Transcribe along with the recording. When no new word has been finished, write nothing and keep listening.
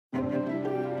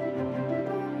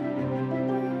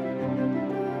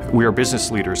We are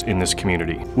business leaders in this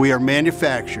community. We are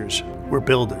manufacturers. We're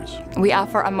builders. We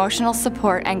offer emotional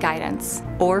support and guidance.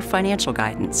 Or financial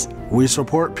guidance. We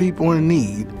support people in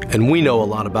need. And we know a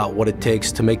lot about what it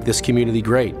takes to make this community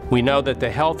great. We know that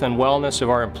the health and wellness of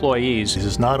our employees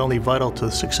is not only vital to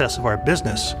the success of our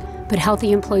business, but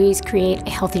healthy employees create a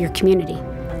healthier community.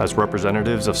 As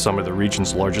representatives of some of the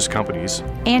region's largest companies,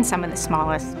 and some of the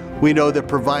smallest, we know that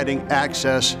providing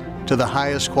access to the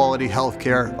highest quality health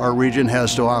care our region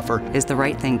has to offer is the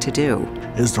right thing to do.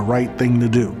 Is the right thing to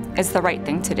do. Is the right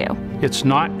thing to do. It's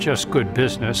not just good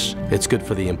business. It's good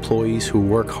for the employees who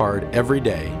work hard every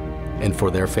day and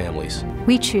for their families.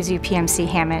 We choose UPMC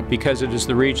Hamot because it is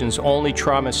the region's only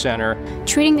trauma center,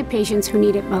 treating the patients who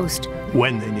need it most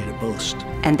when they need it most.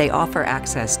 And they offer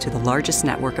access to the largest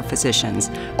network of physicians,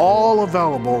 all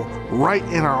available right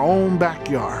in our own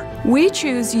backyard. We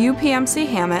choose UPMC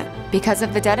Hamot because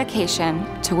of the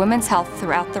dedication to women's health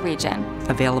throughout the region.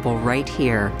 Available right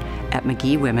here at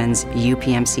McGee Women's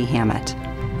UPMC Hamot.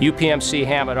 UPMC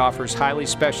Hamot offers highly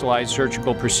specialized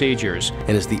surgical procedures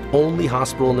and is the only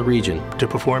hospital in the region to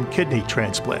perform kidney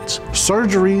transplants.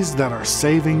 Surgeries that are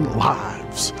saving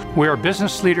lives. We are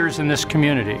business leaders in this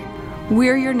community.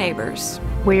 We're your neighbors.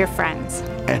 We're your friends.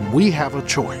 And we have a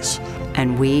choice.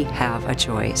 And we have a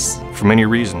choice. For many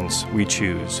reasons, we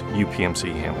choose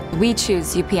UPMC Hamot. We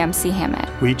choose UPMC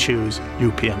Hamot. We choose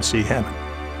UPMC Hamot.